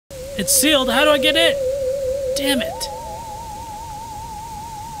It's sealed. How do I get in? Damn it.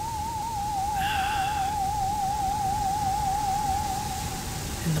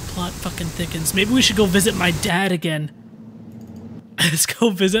 And the plot fucking thickens. Maybe we should go visit my dad again. Let's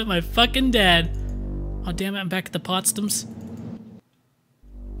go visit my fucking dad. Oh, damn it. I'm back at the Potsdams.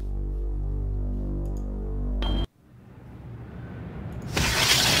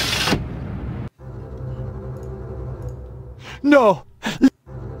 No!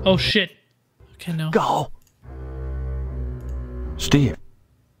 Oh, shit. Okay, no. Go! Steve,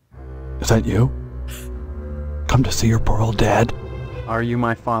 is that you? Come to see your poor old dad? Are you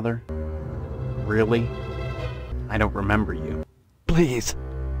my father? Really? I don't remember you. Please.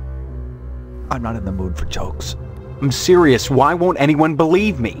 I'm not in the mood for jokes. I'm serious. Why won't anyone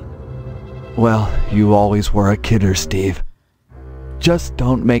believe me? Well, you always were a kidder, Steve. Just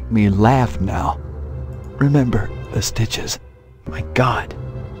don't make me laugh now. Remember the stitches. My God.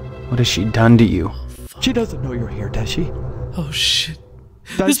 What has she done to you? She doesn't know you're here, does she? Oh, shit.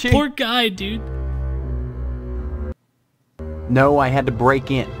 Does This she? poor guy, dude. No, I had to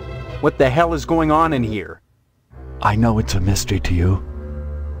break in. What the hell is going on in here? I know it's a mystery to you.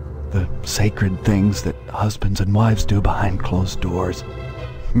 The sacred things that husbands and wives do behind closed doors.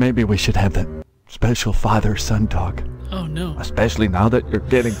 Maybe we should have that special father-son talk. Oh, no. Especially now that you're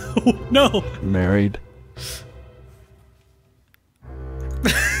getting Oh, no. married.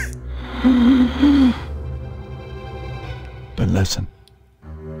 But listen,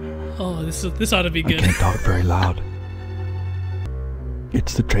 Oh, this ought to be I good. can't talk very loud.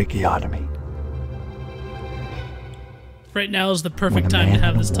 It's the tracheotomy. Right now is the When perfect a time man to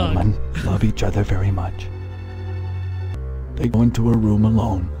have and this a talk. woman love each other very much, they go into a room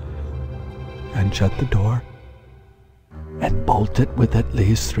alone and shut the door and bolt it with at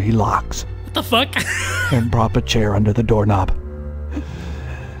least 3 locks What the fuck? and prop a chair under the doorknob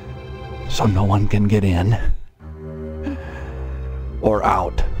so no one can get in or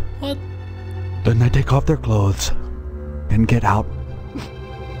out. What? Then they take off their clothes and get out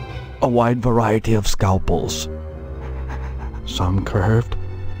a wide variety of scalpels. Some curved,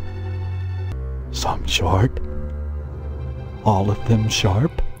 some short, all of them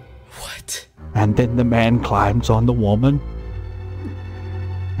sharp. What? And then the man climbs on the woman.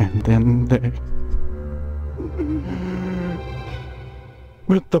 And then they...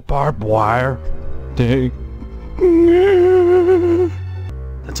 with the barbed wire, they...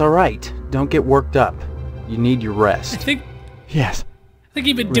 That's all right. Don't get worked up. You need your I rest. think Yes,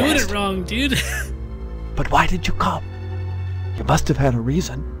 you've been doing Rest. it wrong, dude. but why did you come? You must have had a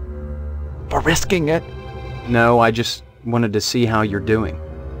reason for risking it. No, I just wanted to see how you're doing.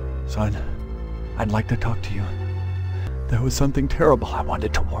 Son, I'd like to talk to you. There was something terrible I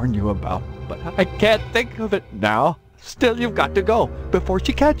wanted to warn you about, but I can't think of it now. Still, you've got to go before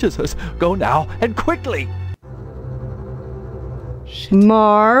she catches us. Go now, and quickly!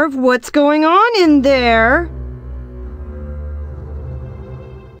 Marv, what's going on in there?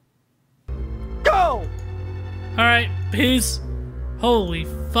 Go! Alright, peace. Holy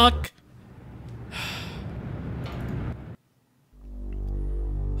fuck.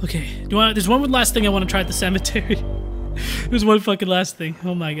 Okay, there's one last thing I want to try at the cemetery. There's one fucking last thing.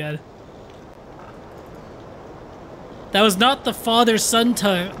 Oh my god. That was not the father-son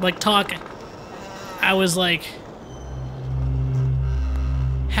talk I was like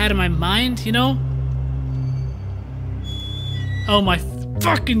had in my mind, you know? Oh my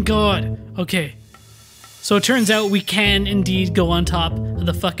fucking god. Okay. So it turns out we can indeed go on top of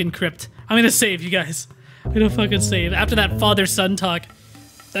the fucking crypt. I'm gonna save, you guys. I'm gonna fucking save. After that father-son talk,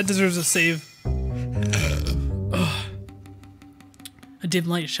 that deserves a save. Ugh. A dim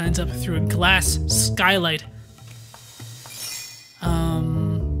light shines up through a glass skylight.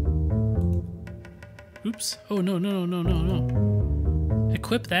 Oops. Oh, no, no, no, no, no, no.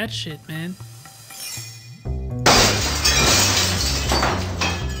 Equip that shit, man.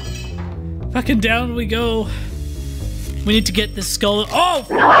 Fucking down we go. We need to get this skull. Oh!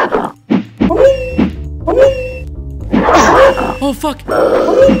 Oh, fuck.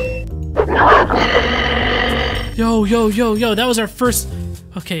 Yo, yo, yo, yo. That was our first...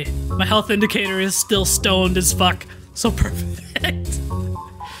 Okay, my health indicator is still stoned as fuck. So perfect.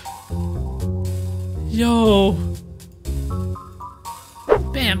 Yo.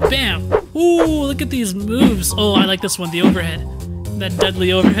 Bam, bam. Ooh, look at these moves. Oh, I like this one, the overhead. That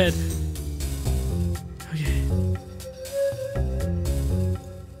deadly overhead. Okay.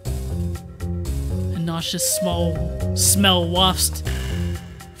 A nauseous smell wafts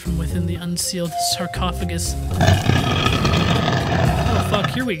from within the unsealed sarcophagus. Oh, fuck,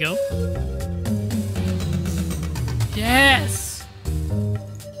 here we go. Yes!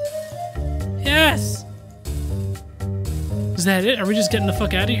 Yes! Is that it? Are we just getting the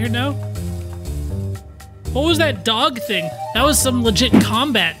fuck out of here now? What was that dog thing? That was some legit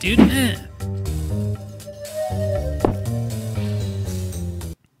combat, dude. Eh.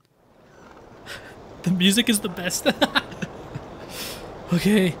 The music is the best.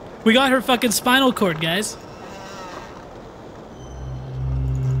 Okay. We got her fucking spinal cord, guys.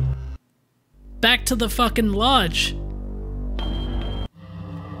 Back to the fucking lodge.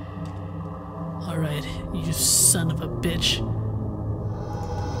 Alright, you son of a bitch.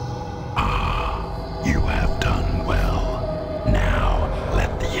 You have done well. Now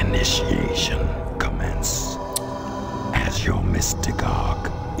let the initiation commence. As your Mystagogue,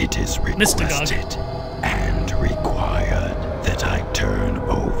 it is requested and required that I turn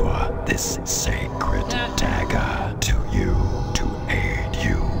over this sacred dagger to you to aid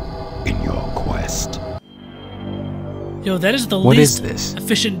you in your quest. Yo, that is the What least is this?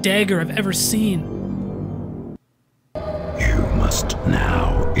 efficient dagger I've ever seen. You must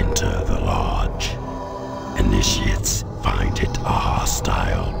now enter the lodge. Initiates find it a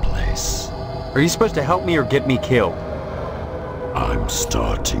hostile place. Are you supposed to help me or get me killed? I'm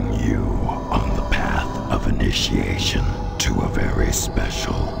starting you on the path of initiation to a very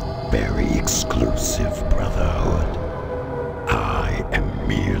special, very exclusive brotherhood. I am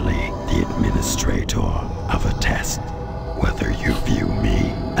merely the administrator of a test. Whether you view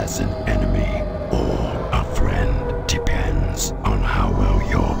me as an enemy or a friend depends on how well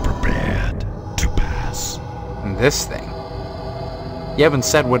you're prepared to pass. This thing? You haven't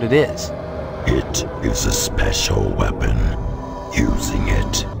said what it is. It is a special weapon. Using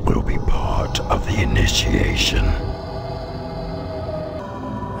it will be part of the initiation.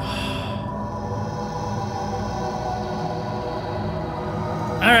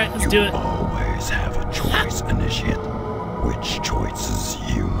 Alright, let's do You it. always have a choice, Initiate. Which choices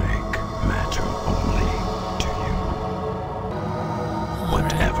you make matter only to you.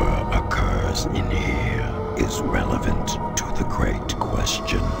 Whatever occurs in here is relevant to the great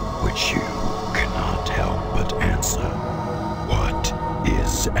question which you cannot help but answer. What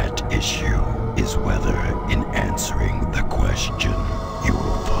is at issue is whether in answering the question you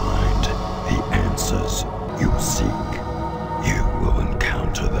will find the answers you seek. You will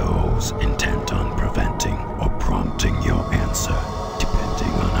encounter those intent on preventing or prompting your answer,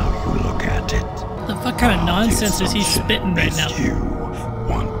 depending on how you look at it. The fuck kind of nonsense is he spitting right now? If you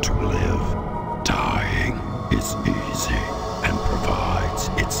want to live, dying is easy and provides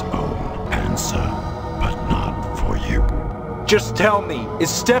its own answer, but not for you. Just tell me,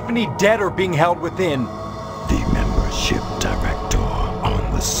 is Stephanie dead or being held within? The membership director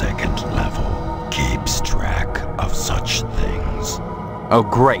on the second level keeps track of such things. Oh,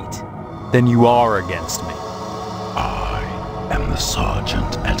 great. Then you are against me. I am the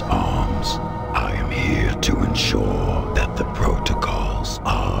Sergeant at Arms. I am here to ensure that the protocols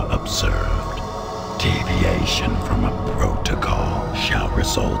are observed. Deviation from a protocol shall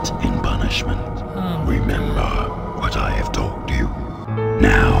result in punishment. Remember what I have told you.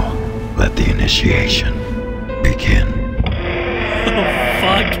 Now, let the initiation begin. Oh,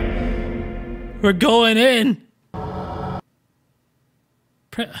 fuck. We're going in.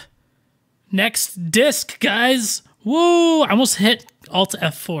 Next disc, guys. Woo! I almost hit Alt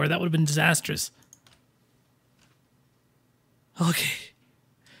F4. That would have been disastrous. Okay.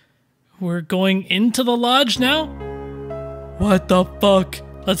 We're going into the lodge now? What the fuck?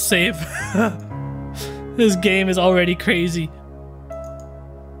 Let's save. This game is already crazy.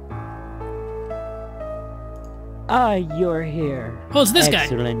 Ah, you're here. Oh, it's this guy.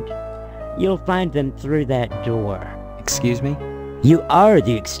 Excellent. You'll find them through that door. Excuse me? You are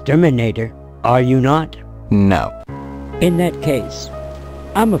the exterminator, are you not? No. In that case,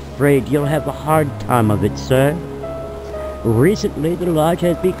 I'm afraid you'll have a hard time of it, sir. Recently, the lodge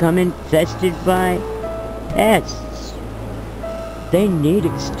has become infested by pests. They need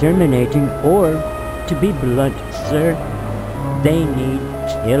exterminating, or, to be blunt, sir, they need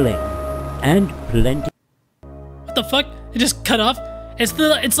killing. And plenty. What the fuck? It just cut off?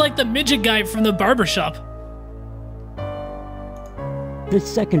 It's like the midget guy from the barbershop. The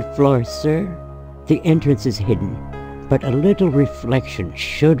second floor, sir. The entrance is hidden, but a little reflection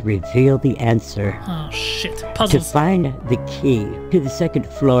should reveal the answer. Oh shit. To Puzzles. find the key to the second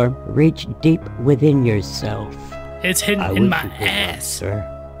floor, reach deep within yourself. It's hidden I in wish my you good luck, ass. sir.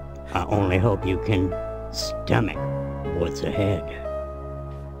 I only hope you can stomach what's ahead.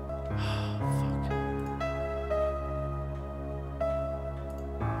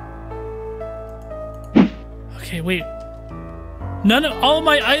 Okay, wait. All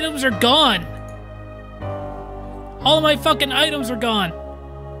my items are gone. All my fucking items are gone.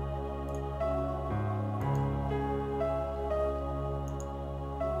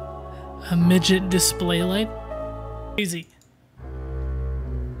 A midget display light? Crazy.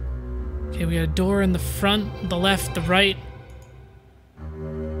 Okay, we got a door in the front, the left, the right.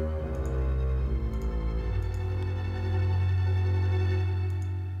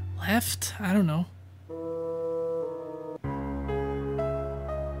 Left? I don't know.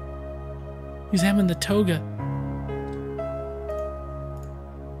 Examine the toga.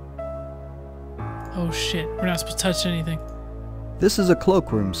 Oh shit, we're not supposed to touch anything. This is a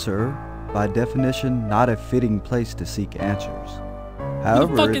cloakroom, sir. By definition, not a fitting place to seek answers.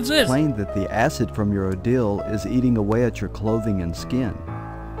 However, fuck it's is this? plain that the acid from your ordeal is eating away at your clothing and skin.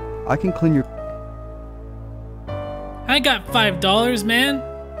 I can clean your... I got $5, man.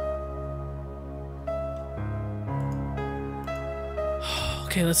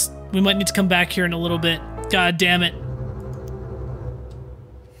 Okay, we might need to come back here in a little bit. God damn it.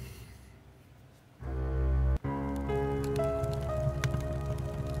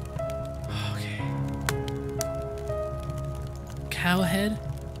 Okay. Cowhead.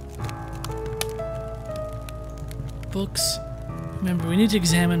 Books. Remember, we need to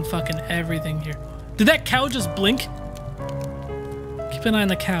examine fucking everything here. Did that cow just blink? Keep an eye on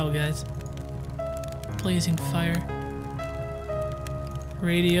the cow, guys. Blazing fire.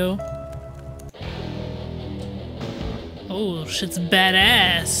 Radio. Oh, shit's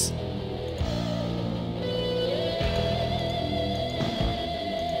badass.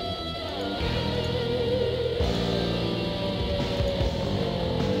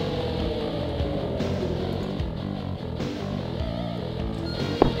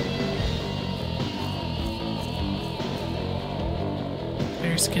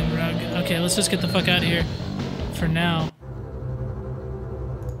 Bearskin rug. Okay, let's just get the fuck out of here for now.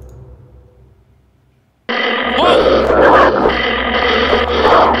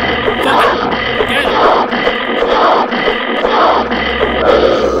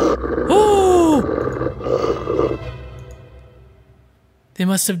 They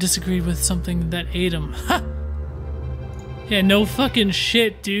must have disagreed with something that ate him. Ha! Yeah, no fucking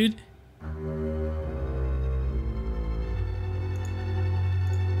shit, dude.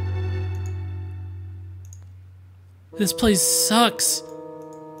 This place sucks.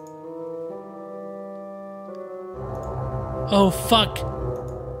 Oh, fuck.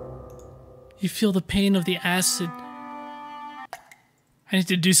 You feel the pain of the acid. I need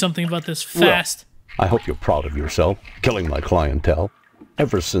to do something about this fast. Well, I hope you're proud of yourself, killing my clientele.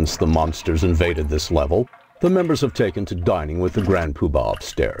 Ever since the monsters invaded this level, the members have taken to dining with the Grand Poobah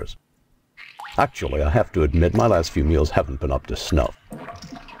upstairs. Actually, I have to admit my last few meals haven't been up to snuff.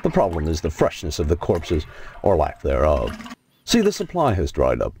 The problem is the freshness of the corpses, or lack thereof. See, the supply has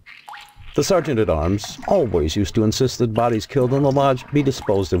dried up. The Sergeant-at-Arms always used to insist that bodies killed in the lodge be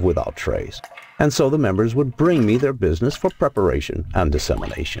disposed of without trace, and so the members would bring me their business for preparation and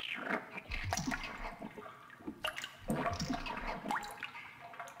dissemination.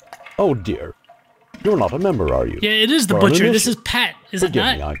 Oh dear. You're not a member, are you? Yeah, it is the We're on butcher. an This issue. is Pat, is it Forgive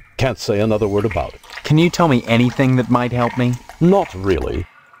not? me, I can't say another word about it. Can you tell me anything that might help me? Not really.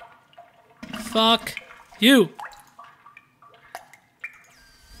 Fuck you.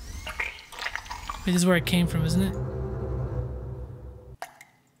 Wait, this is where it came from, isn't it?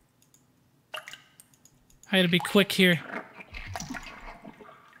 I gotta be quick here.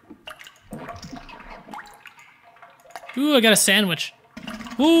 Ooh, I got a sandwich.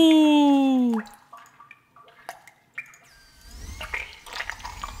 Ooh.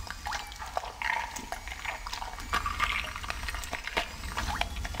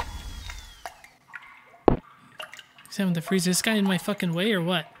 Examine the freezer. Is this guy in my fucking way or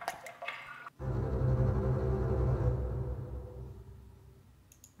what?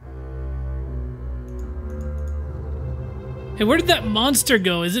 Hey, where did that monster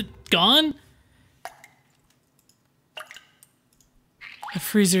go? Is it gone? The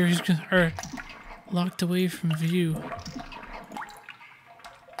freezer is locked away from view.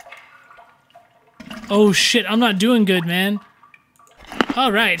 Oh shit, I'm not doing good, man.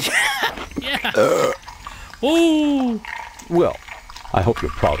 Alright. Yeah. Oh. Well, I hope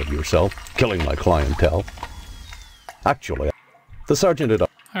you're proud of yourself, killing my clientele. Actually, the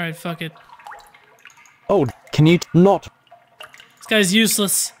Sergeant-at-Arms... Alright, fuck it. Oh, can you not... This guy's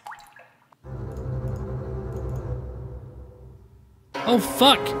useless. Oh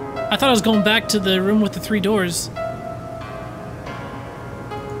fuck! I thought I was going back to the room with the 3 doors.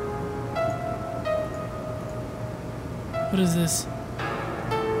 What is this?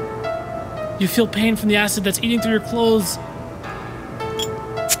 You feel pain from the acid that's eating through your clothes.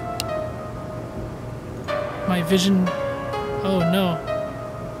 My vision... Oh no.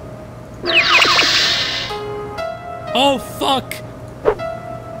 Oh fuck!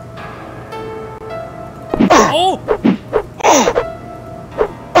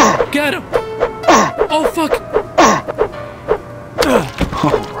 All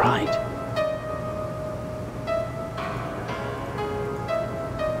right.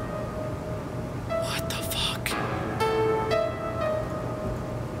 What the fuck?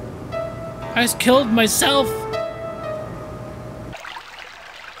 I just killed myself.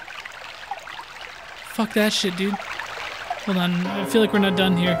 Fuck that shit, dude. Hold on, I feel like we're not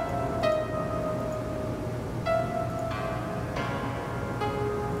done here.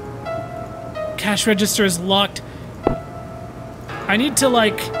 Cash register is locked. I need to,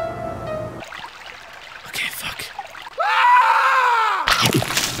 like... Okay, fuck.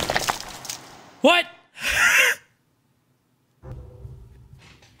 What?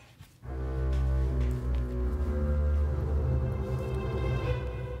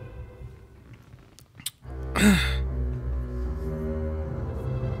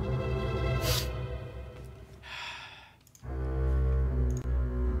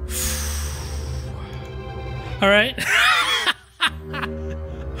 All right.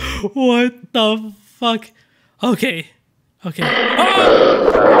 What the fuck? Okay. Okay. Oh!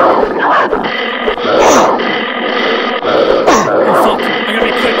 Oh fuck. I gotta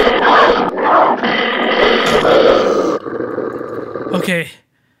be quick. Okay.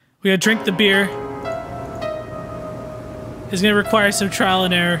 We gotta drink the beer. It's gonna require some trial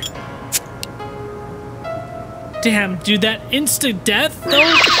and error. Damn, dude, that instant death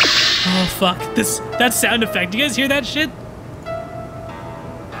though? Oh fuck. That sound effect. You guys hear that shit?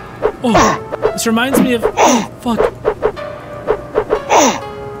 Oh, this reminds me of... Oh, fuck.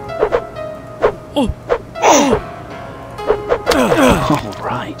 Oh. Oh. All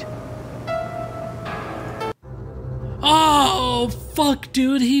right. Oh, fuck,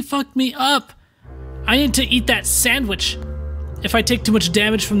 dude. He fucked me up. I need to eat that sandwich if I take too much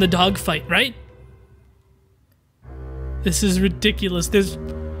damage from the dogfight, right? This is ridiculous.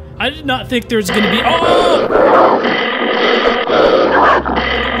 I did not think there's gonna be... Oh!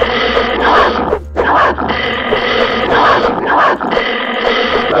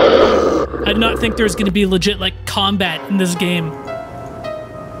 I did not think there was gonna be legit, like, combat in this game.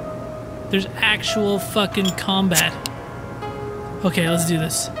 There's actual fucking combat. Okay, let's do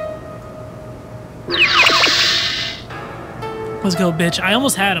this. Let's go, bitch. I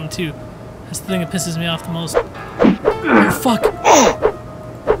almost had him, too. That's the thing that pisses me off the most. Oh, fuck.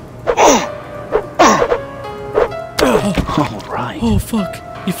 All right. Oh, fuck.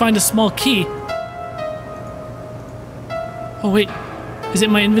 You find a small key. Oh, wait. Is it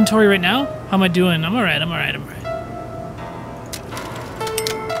in my inventory right now? How am I doing? I'm alright, I'm alright, I'm alright.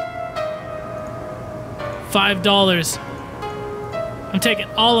 $5. I'm taking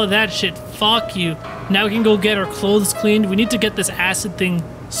all of that shit. Fuck you. Now we can go get our clothes cleaned. We need to get this acid thing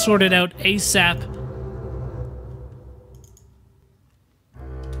sorted out ASAP.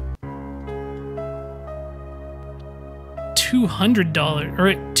 $200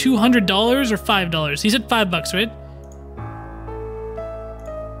 or $200 or $5? He said $5, right?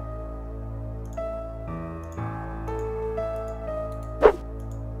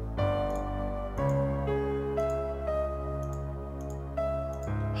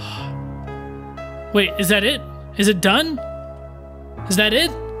 Wait, is that it? Is it done? Is that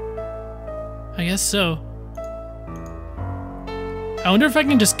it? I guess so. I wonder if I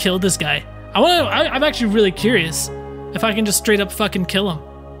can just kill this guy. I'm actually really curious if I can just straight up fucking kill him.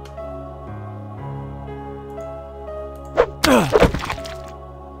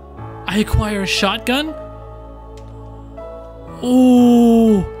 I acquire a shotgun?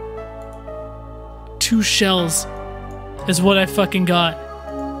 Ooh. 2 shells is what I fucking got.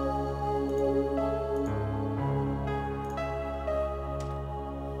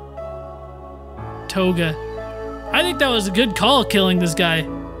 Toga. I think that was a good call, killing this guy.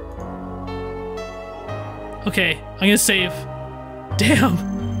 Okay, I'm gonna save.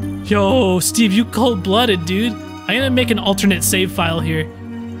 Damn. Yo, Steve, you cold-blooded, dude. I'm gonna make an alternate save file here.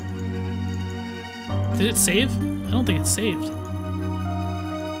 Did it save? I don't think it's saved.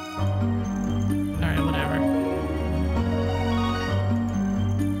 Alright, whatever.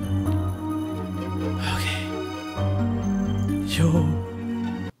 Okay. Yo.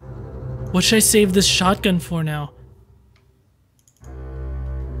 What should I save this shotgun for now?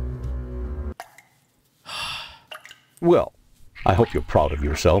 Well, I hope you're proud of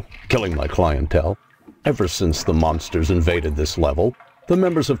yourself, killing my clientele. Ever since the monsters invaded this level, the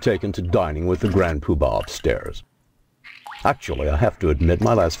members have taken to dining with the Grand Poobah upstairs. Actually, I have to admit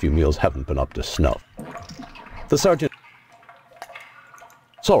my last few meals haven't been up to snuff. The sergeant...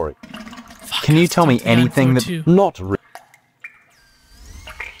 Sorry. Fuck, Can you tell me anything that... Not really.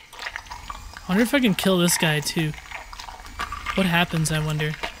 I wonder if I can kill this guy too. What happens, I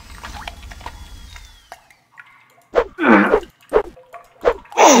wonder?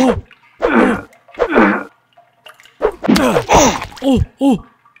 Oh, oh.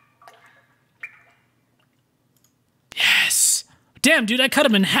 Yes. Damn, dude, I cut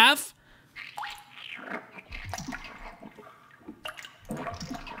him in half.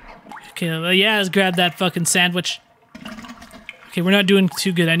 Okay, yeah, let's grab that fucking sandwich. Okay, we're not doing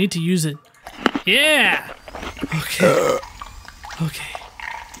too good. I need to use it. Yeah. Okay. Okay.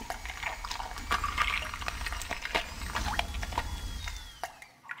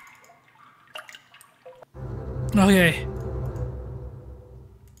 Okay.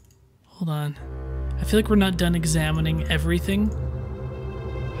 Hold on. I feel like we're not done examining everything.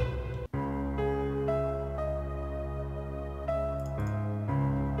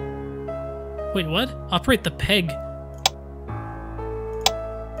 Wait, what? Operate the peg.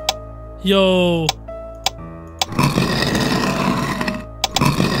 Yo.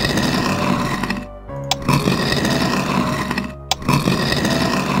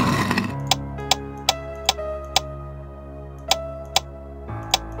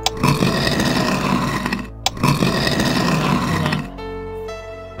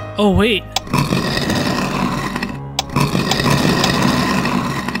 Oh, wait.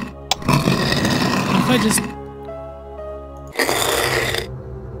 What if I just...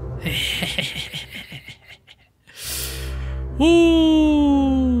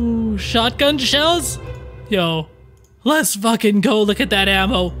 Ooh, shotgun shells? Yo, let's fucking go. Look at that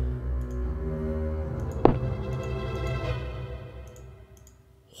ammo.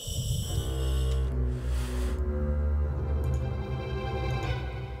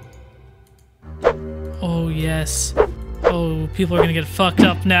 Oh, yes. Oh, people are gonna get fucked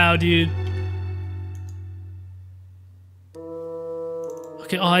up now, dude.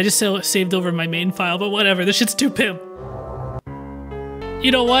 Okay, oh, I just saved over my main file, but whatever. This shit's too pimp.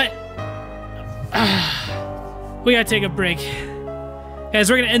 You know what? We gotta take a break.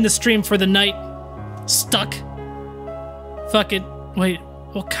 Guys, we're gonna end the stream for the night. Stuck. Fuck it. Wait,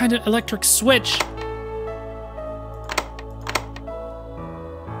 what kind of electric switch?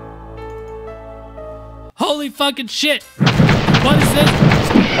 Holy fucking shit! What is this?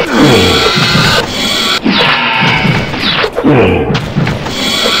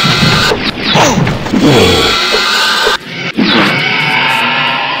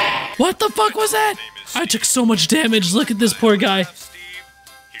 What the fuck was that? I took so much damage. Look at this poor guy. Here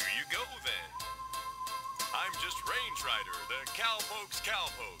you go then. I'm just Range Rider, the cowpoke's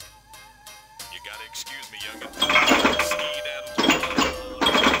cowpoke. You gotta excuse me, youngin'.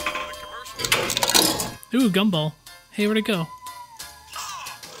 Ooh, gumball. Hey, where'd it go?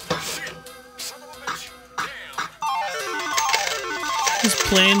 He's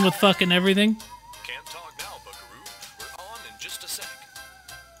playing with fucking everything. Can't talk now, Buckaroo. We're on in just a sec.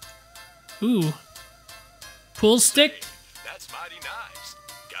 Ooh. Pool stick? That's mighty nice.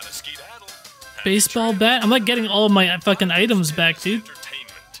 Gotta skedaddle. Baseball bat? I'm like getting all of my fucking items back, dude.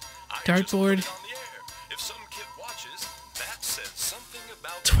 Dartboard.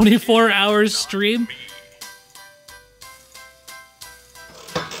 24-hour stream?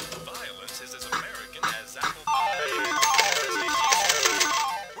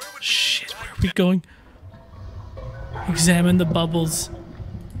 Shit, where are we going? Examine the bubbles.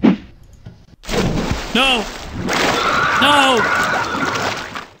 No! No!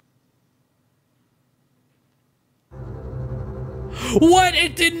 What?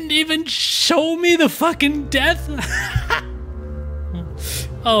 It didn't even show me the fucking death?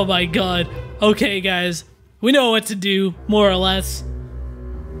 Oh my god. Okay, guys. We know what to do, more or less.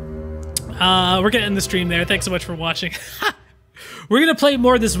 We're gonna end the stream there. Thanks so much for watching. We're gonna play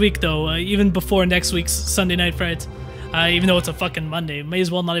more this week, though, even before next week's Sunday Night Frights. Even though it's a fucking Monday. May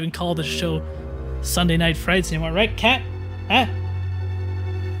as well not even call the show Sunday Night Frights anymore. Right, Cat? Huh?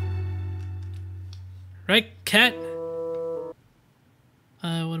 Right, Cat?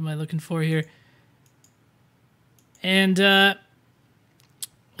 What am I looking for here? And,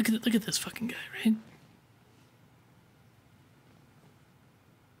 Look at this fucking guy, right?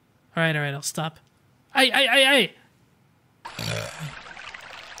 Alright, I'll stop. Aye!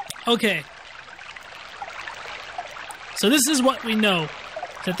 Okay. So this is what we know.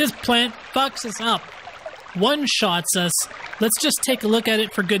 That this plant fucks us up. One-shots us. Let's just take a look at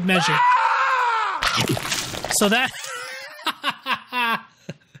it for good measure. So that...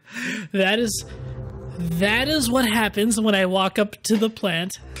 That is what happens when I walk up to the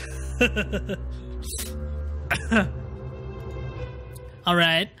plant. All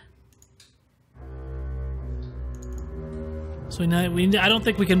right. So I don't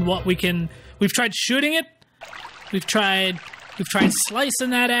think we can. We've tried shooting it. We've tried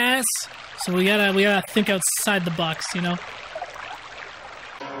slicing that ass. So we gotta think outside the box, you know.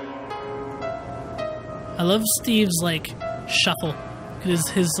 I love Steve's like shuffle.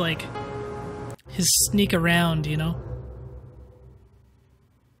 His like his sneak around, you know?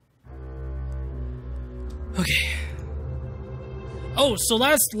 Okay. Oh, so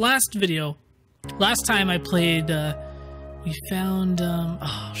last video, last time I played, we found,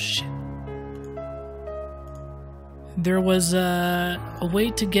 oh shit. There was a way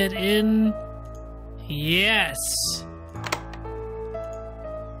to get in. Yes.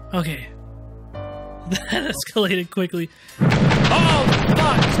 Okay. That escalated quickly. Oh,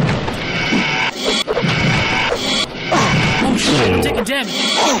 fuck! Oh shit, I'm taking damage.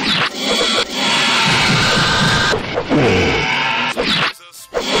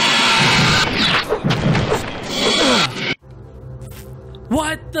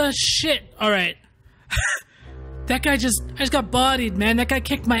 What the shit? Alright. That guy I just got bodied, man. That guy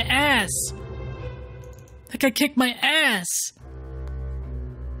kicked my ass. That guy kicked my ass.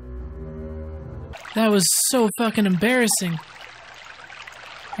 That was so fucking embarrassing.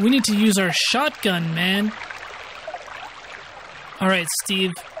 We need to use our shotgun, man. Alright,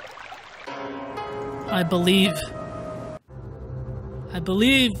 Steve. I believe.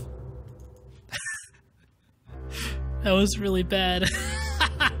 That was really bad.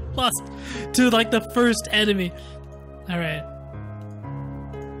 Lost to like the first enemy. Alright.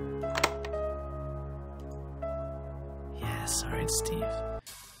 Yes, alright, Steve. Let's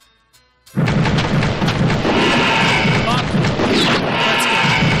go.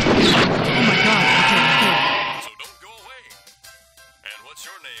 Oh my god, okay. So don't go away. And what's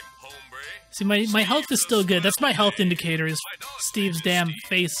your name, hombre? See, my health is still good. That's my health indicator, is Steve's damn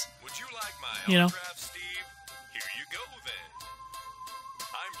face. Would you like my You know? autograph, Steve? Here you go then.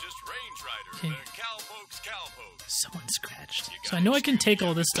 I'm just Range Rider, Okay. the Cowpoke. Someone scratched. So I know I can take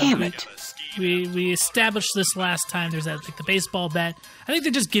all this stuff. Damn it. We established this last time. There's that like the baseball bat. I think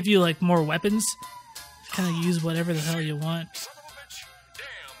they just give you like more weapons. Kind of use whatever the hell you want. Son of a bitch.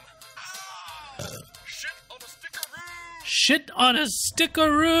 Damn. Shit on a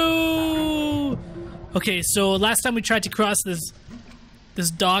stickaroo. Okay, so last time we tried to cross this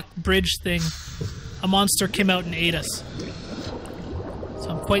dock bridge thing, a monster came out and ate us. So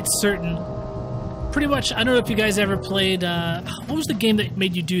I'm quite certain. Pretty much, I don't know if you guys ever played, what was the game that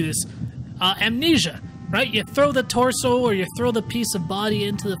made you do this? Amnesia, right? You throw the torso or you throw the piece of body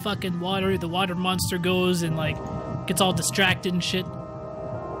into the fucking water, the water monster goes and like, gets all distracted and shit.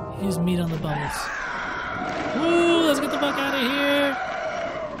 Use meat on the bubbles. Woo, let's get the fuck out of here.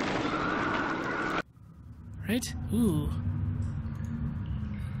 Right? Ooh.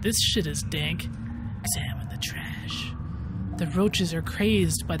 This shit is dank. Examine the trash. The roaches are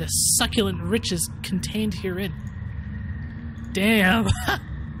crazed by the succulent riches contained herein. Damn.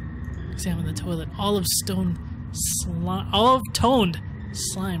 Examine the toilet. Olive-toned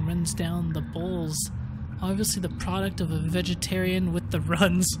slime runs down the bowls. Obviously the product of a vegetarian with the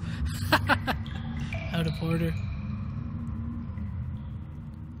runs. Out of order.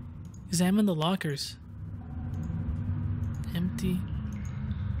 Examine the lockers. Empty.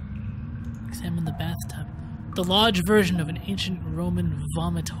 Examine the bathtub. The lodge version of an ancient Roman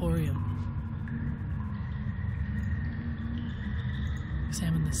vomitorium.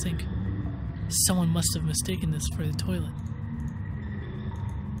 Examine the sink. Someone must have mistaken this for the toilet.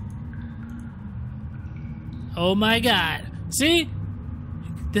 Oh my god. See?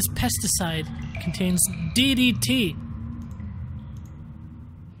 This pesticide contains DDT.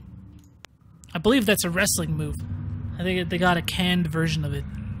 I believe that's a wrestling move. I think they got a canned version of it,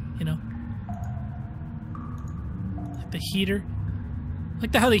 you know? Like the heater.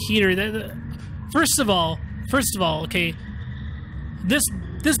 Like how the heater... First of all, okay, this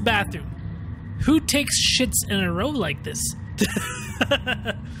bathroom. Who takes shits in a row like this?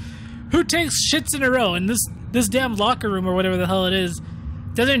 Who takes shits in a row? And this damn locker room or whatever the hell it is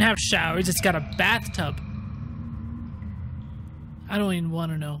doesn't even have showers. It's got a bathtub. I don't even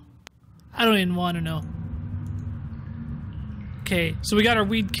want to know. I don't even want to know. Okay, so we got our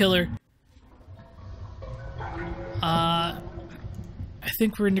weed killer. I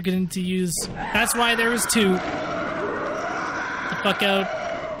think we're going to use... That's why there was two. Get the fuck out.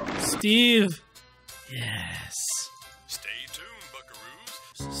 Steve. Yes. Stay tuned,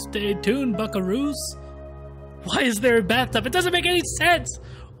 buckaroos. Stay tuned, buckaroos. Why is there a bathtub? It doesn't make any sense.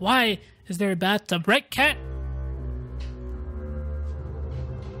 Why is there a bathtub? Right, cat?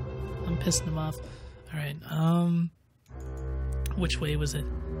 I'm pissing him off. Alright, which way was it?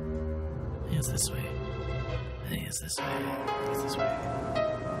 I think it's this way. I think it's this way. It's this way.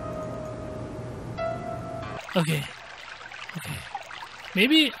 Okay. Okay.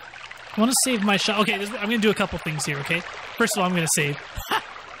 Maybe I want to save my shot. Okay, I'm going to do a couple things here, okay? First of all, I'm going to save.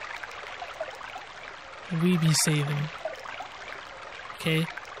 We be saving. Okay.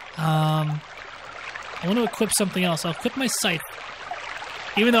 I want to equip something else. I'll equip my scythe.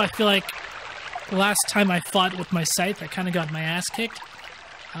 Even though I feel like last time I fought with my scythe, I kind of got my ass kicked.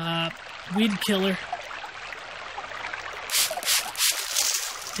 Weed killer.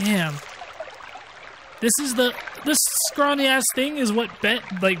 Damn. This scrawny ass thing is what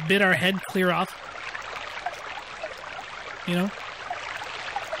bit our head clear off. You know?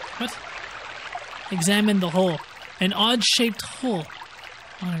 What? Examine the hole. An odd-shaped hole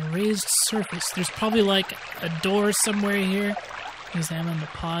on a raised surface. There's probably like a door somewhere here. Examine the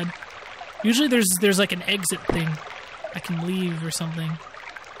pod. Usually there's like an exit thing. I can leave or something.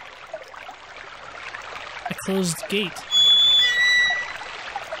 A closed gate.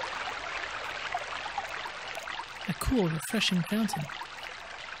 A cool, refreshing fountain.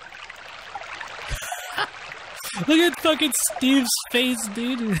 Look at fucking Steve's face,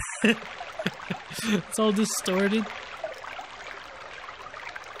 dude. It's all distorted.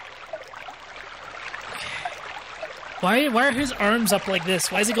 Why are his arms up like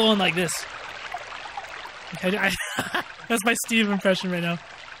this? Why is he going like this? That's my Steve impression right now.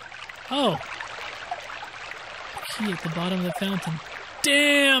 Oh. Key at the bottom of the fountain.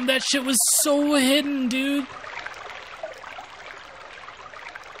 Damn, that shit was so hidden, dude.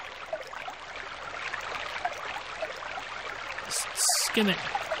 Skim it.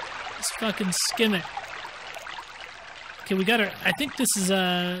 Let's fucking skim it. Okay, we got our... I think this is,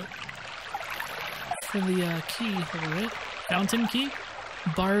 for the, key holder, right? Fountain key?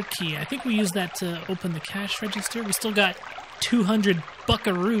 Bar key. I think we used that to open the cash register. We still got 200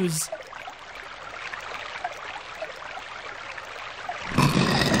 buckaroos.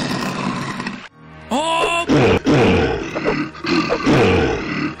 Oh!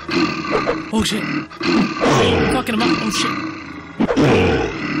 Oh, shit. I'm fucking him up. Oh, shit.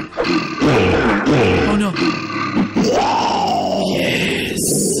 Oh no. Yes.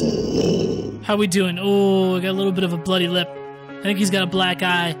 How we doing? Oh, I got a little bit of a bloody lip. I think he's got a black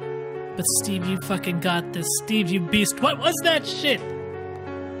eye. But Steve, you fucking got this. Steve, you beast. What was that shit?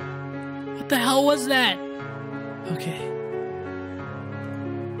 What the hell was that? Okay.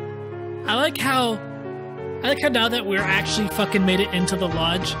 I like how now that we're actually fucking made it into the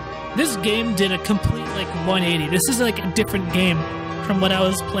lodge, this game did a complete like 180. This is like a different game from what I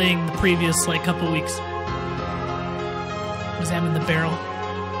was playing the previous like couple weeks. Examine the barrel.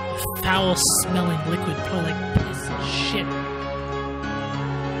 Foul smelling liquid, probably like piss and shit.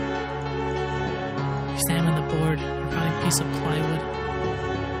 Examine the board. Found a piece of plywood.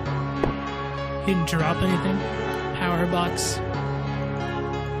 He didn't drop anything. Power box.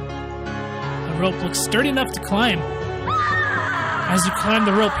 The rope looks sturdy enough to climb. As you climb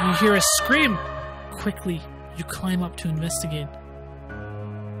the rope, you hear a scream. Quickly, you climb up to investigate.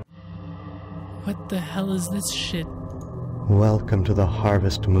 What the hell is this shit? Welcome to the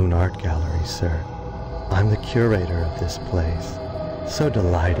Harvest Moon Art Gallery, sir. I'm the curator of this place. So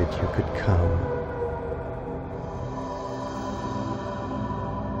delighted you could come.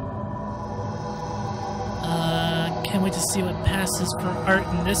 Can't wait to see what passes for art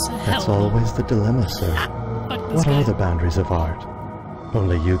in this hell. That's always the dilemma, sir. What are the boundaries of art?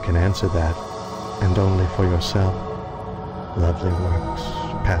 Only you can answer that, and only for yourself. Lovely works,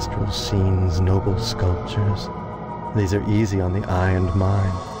 pastoral scenes, noble sculptures. These are easy on the eye and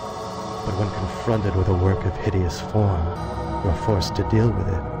mind. But when confronted with a work of hideous form, you're forced to deal with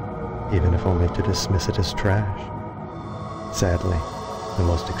it, even if only to dismiss it as trash. Sadly, the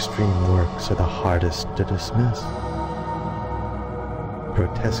most extreme works are the hardest to dismiss.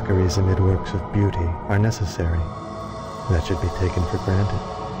 Grotesqueries amid works of beauty are necessary. That should be taken for granted.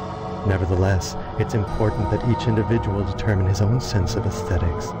 Nevertheless, it's important that each individual determine his own sense of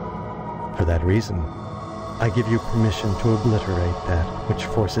aesthetics. For that reason, I give you permission to obliterate that which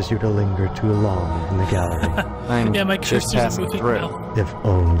forces you to linger too long in the gallery. Yeah, my cursor's moving now. If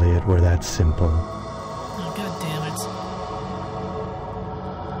only it were that simple. Oh, God damn it.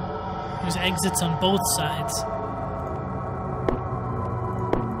 There's exits on both sides.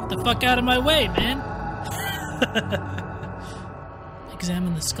 Get the fuck out of my way, man.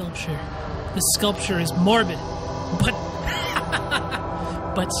 Examine the sculpture. This sculpture is morbid, but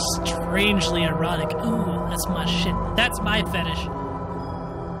strangely erotic. Ooh, that's my shit. That's my fetish.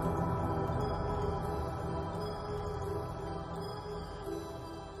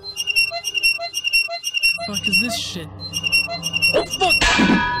 What the fuck is this shit? Oh fuck!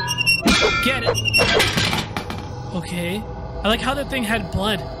 Get it. Okay. I like how that thing had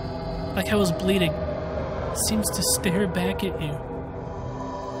blood. Like how it was bleeding. It seems to stare back at you.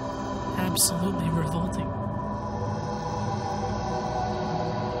 Absolutely revolting.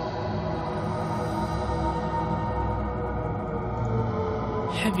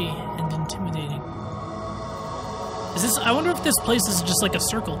 heavy and intimidating. Is this? I wonder if this place is just like a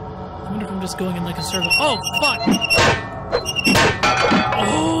circle. I wonder if I'm just going in like a circle. Oh, fuck!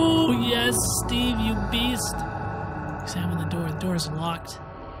 Oh, yes, Steve, you beast. Examine the door. The door is locked.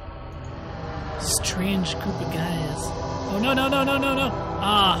 Strange group of guys. Oh, no, no, no, no, no, no.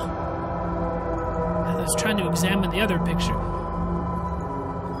 Ah. I was trying to examine the other picture.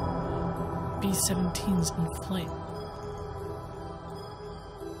 B-17's in flight.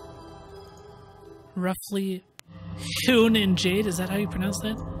 Roughly hewn in jade. Is that how you pronounce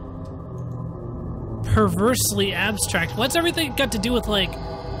that? Perversely abstract. What's everything got to do with, like,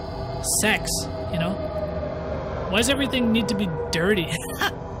 sex, you know? Why does everything need to be dirty?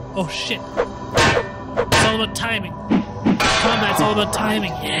 Oh, shit. It's all about timing. Combat's all about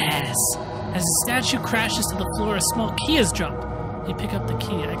timing. Yes! As the statue crashes to the floor, a small key is dropped. You pick up the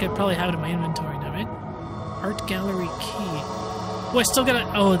key. I could probably have it in my inventory now, right? Art gallery key. Oh, I still gotta...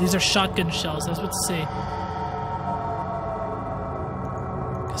 Oh, these are shotgun shells. I was about to say.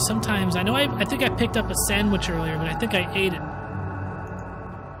 Because sometimes... I know I think I picked up a sandwich earlier, but I think I ate it.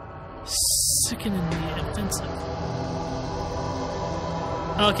 Sickeningly offensive.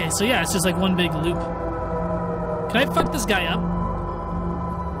 Okay, so yeah, it's just like one big loop. Can I fuck this guy up?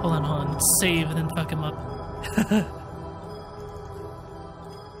 Hold on. Let's save and then fuck him up.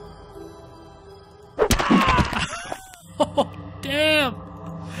 Oh, damn!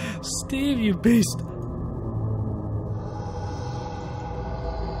 Steve, you beast!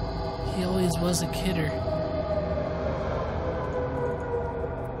 He always was a kidder.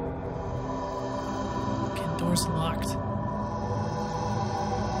 Okay, door's locked.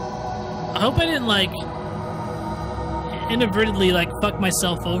 I hope I didn't, like, inadvertently, like, fuck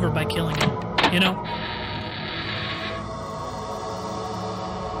myself over by killing him, you know?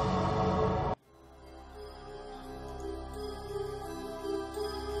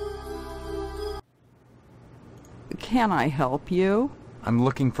 Can I help you? I'm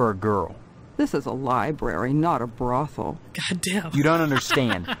looking for a girl. This is a library, not a brothel. God damn. You don't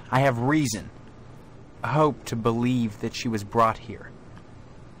understand. I have reason. Hope to believe that she was brought here.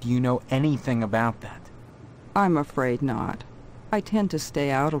 Do you know anything about that? I'm afraid not. I tend to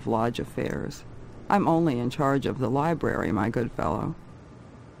stay out of lodge affairs. I'm only in charge of the library, my good fellow.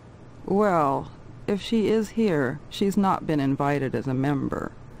 Well, if she is here, she's not been invited as a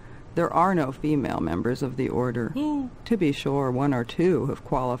member. There are no female members of the order. Ooh. To be sure, one or two have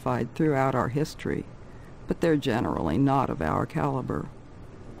qualified throughout our history, but they're generally not of our caliber.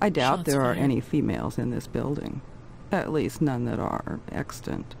 I doubt Shots there are fired. any females in this building. At least none that are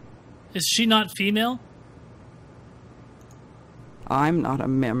extant. Is she not female? I'm not a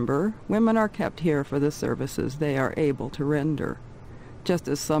member. Women are kept here for the services they are able to render. Just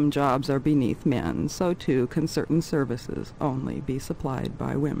as some jobs are beneath men, so too can certain services only be supplied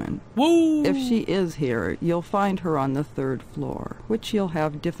by women. Woo! If she is here, you'll find her on the 3rd floor, which you'll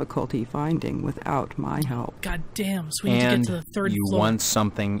have difficulty finding without my help. God damn, so we need to get to the 3rd you floor. want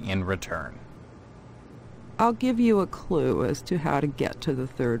something in return. I'll give you a clue as to how to get to the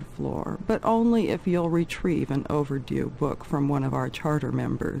 3rd floor, but only if you'll retrieve an overdue book from one of our charter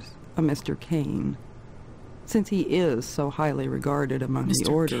members, a Mr. Kane. Since he is so highly regarded among the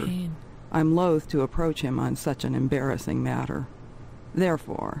order, Kane. I'm loath to approach him on such an embarrassing matter.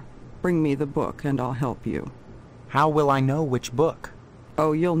 Therefore, bring me the book and I'll help you. How will I know which book?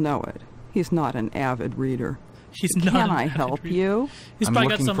 Oh, you'll know it. He's not an avid reader. He's not. Can I help you? He's I'm probably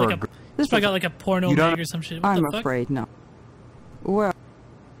got looking some for like a. He's probably got like a porno You don't- mag or some shit. What I'm the fuck? afraid not. Well,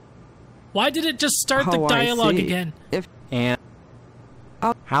 Why did it just start the oh, I dialogue see. again? If And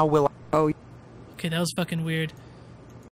I'll- how will I... oh, Okay, that was fucking weird.